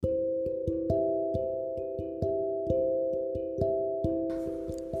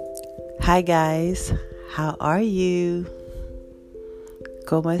Hi guys, how are you?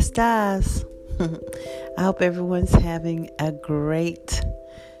 ¿Cómo estás? I hope everyone's having a great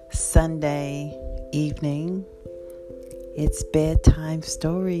Sunday evening. It's bedtime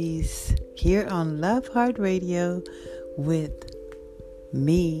stories here on Love Heart Radio with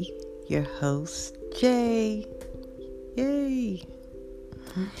me, your host, Jay. Yay!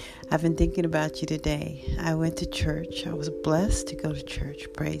 I've been thinking about you today. I went to church. I was blessed to go to church.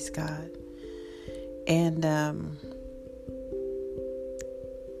 Praise God. And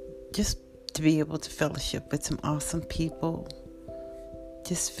just to be able to fellowship with some awesome people.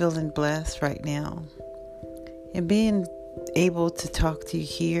 Just feeling blessed right now. And being able to talk to you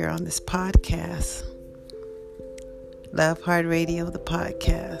here on this podcast. Love Heart Radio, the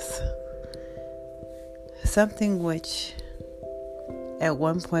podcast. Something which at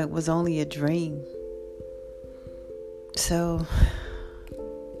one point was only a dream. So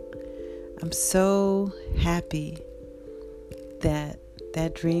I'm so happy that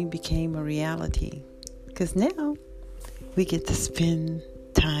dream became a reality, because now we get to spend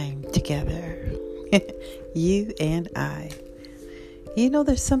time together. You and I. You know,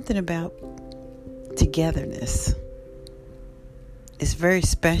 there's something about togetherness. It's very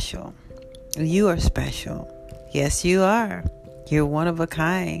special. You are special. Yes, you are. You're one of a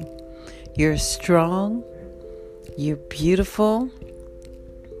kind. You're strong. You're beautiful.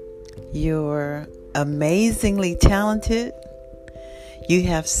 You're amazingly talented. You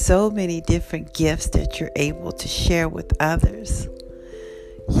have so many different gifts that you're able to share with others.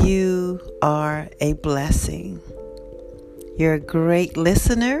 You are a blessing. You're a great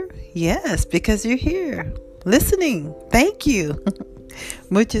listener. Yes, because you're here listening. Thank you.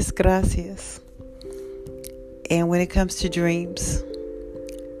 Muchas gracias. And when it comes to dreams,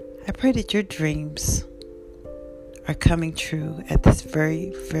 I pray that your dreams are coming true at this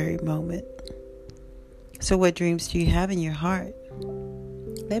very, very moment. So what dreams do you have in your heart?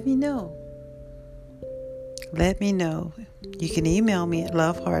 Let me know. Let me know. You can email me at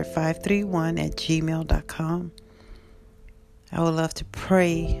loveheart531@gmail.com. I would love to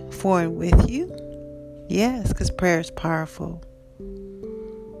pray for and with you. Yes, because prayer is powerful.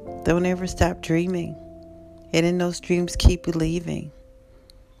 Don't ever stop dreaming. And in those dreams, keep believing.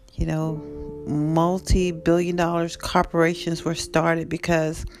 You know, multi-billion-dollar corporations were started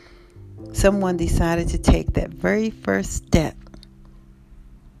because someone decided to take that very first step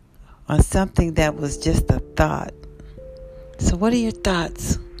on something that was just a thought. So what are your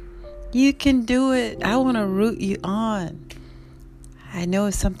thoughts? You can do it. I want to root you on. I know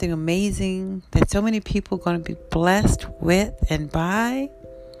it's something amazing that so many people are going to be blessed with and by.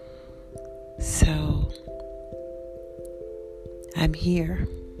 So I'm here.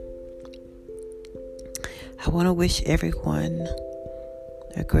 I want to wish everyone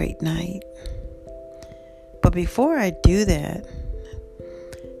a great night. But before I do that,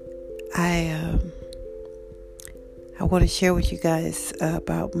 I want to share with you guys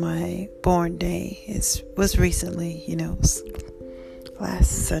about my born day. It was recently, it was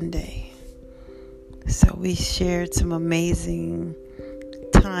last Sunday. So we shared some amazing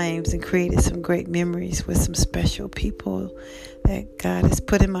times and created some great memories with some special people that God has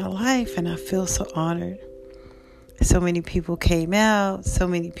put in my life, and I feel so honored. So many people came out. So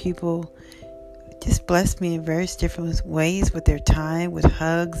many people just blessed me in various different ways with their time, with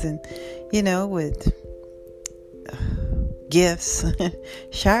hugs, and with gifts.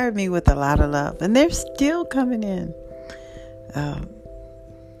 Showered me with a lot of love, and they're still coming in.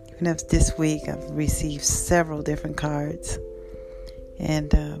 Even if this week I've received several different cards.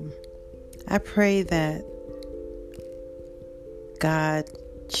 And I pray that God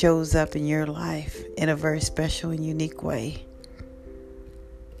shows up in your life in a very special and unique way.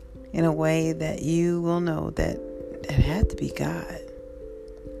 In a way that you will know that it had to be God.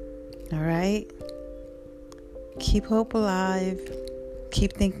 All right? Keep hope alive.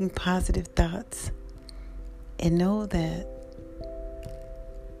 Keep thinking positive thoughts. And know that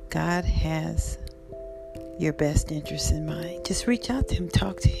God has your best interests in mind. Just reach out to Him.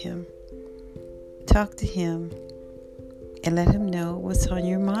 Talk to Him. Talk to Him. And let Him know what's on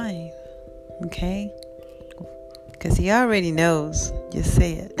your mind. Okay? Because He already knows. Just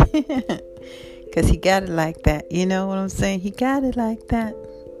say it. Because He got it like that. You know what I'm saying? He got it like that.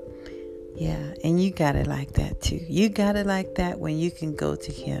 Yeah. And you got it like that too. You got it like that when you can go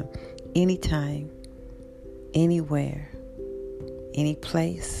to Him anytime, anywhere, any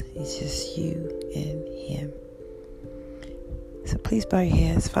place. It's just you and Him. So please bow your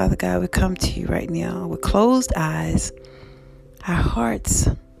heads. Father God, we come to you right now with closed eyes, our hearts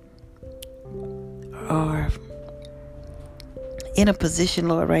are in a position,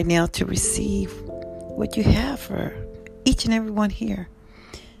 Lord, right now to receive what you have for each and every one here.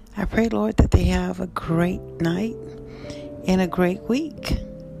 I pray, Lord, that they have a great night and a great week.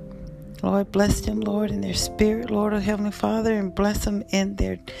 Lord, bless them, Lord, in their spirit, Lord, oh Heavenly Father, and bless them in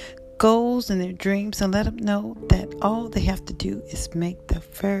their goals and their dreams, and let them know that all they have to do is make the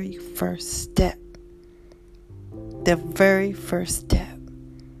very first step. The very first step.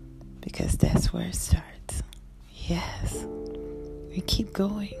 Because that's where it starts. Yes. We keep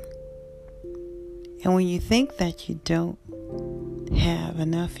going. And when you think that you don't have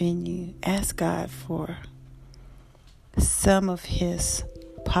enough in you, ask God for some of His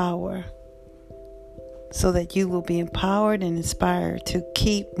power so that you will be empowered and inspired to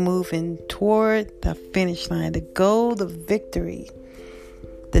keep moving toward the finish line, the goal, the victory,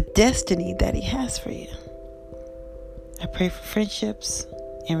 the destiny that He has for you. I pray for friendships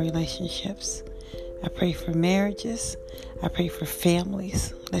and relationships. I pray for marriages. I pray for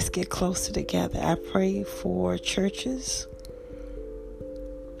families. Let's get closer together. I pray for churches.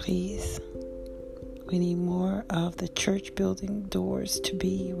 Please. We need more of the church building doors to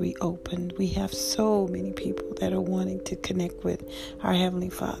be reopened. We have so many people that are wanting to connect with our Heavenly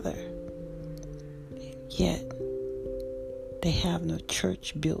Father. Yet, they have no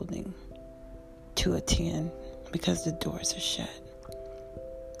church building to attend because the doors are shut.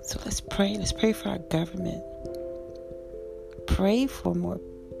 So let's pray. Let's pray for our government. Pray for more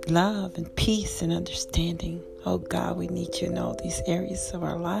love and peace and understanding. Oh God, we need you in all these areas of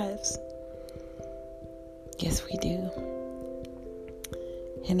our lives. Yes, we do.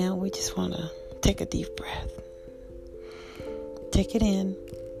 And now we just want to take a deep breath. Take it in.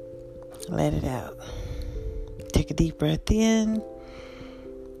 Let it out. Take a deep breath in.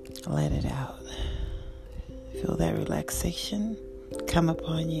 Let it out. Feel that relaxation come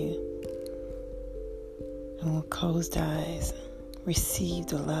upon you. And with closed eyes, receive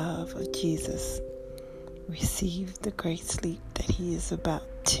the love of Jesus. Receive the great sleep that He is about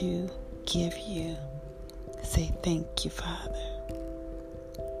to give you. Say, thank you, Father.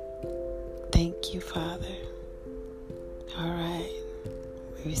 Thank you, Father. All right.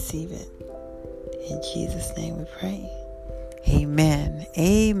 We receive it. In Jesus' name we pray. Amen.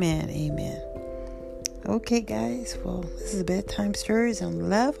 Amen. Amen. Okay, guys. Well, this is Bedtime Stories on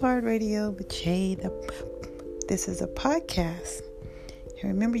Love Heart Radio with Jade. This is a podcast.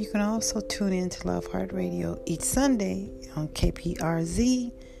 And remember, you can also tune in to Love Heart Radio each Sunday on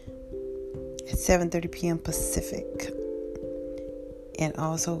KPRZ at 7:30 p.m. Pacific. And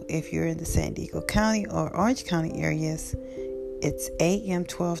also, if you're in the San Diego County or Orange County areas, it's AM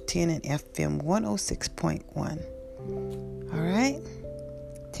 1210 and FM 106.1. All right?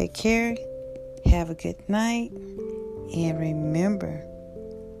 Take care. Have a good night. And remember,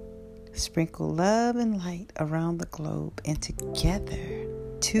 sprinkle love and light around the globe. And together,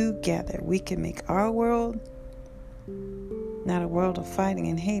 we can make our world not a world of fighting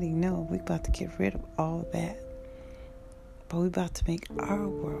and hating. No, we're about to get rid of all that. But we're about to make our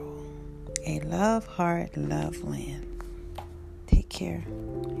world a love heart, love land. Take care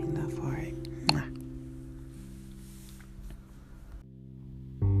and love.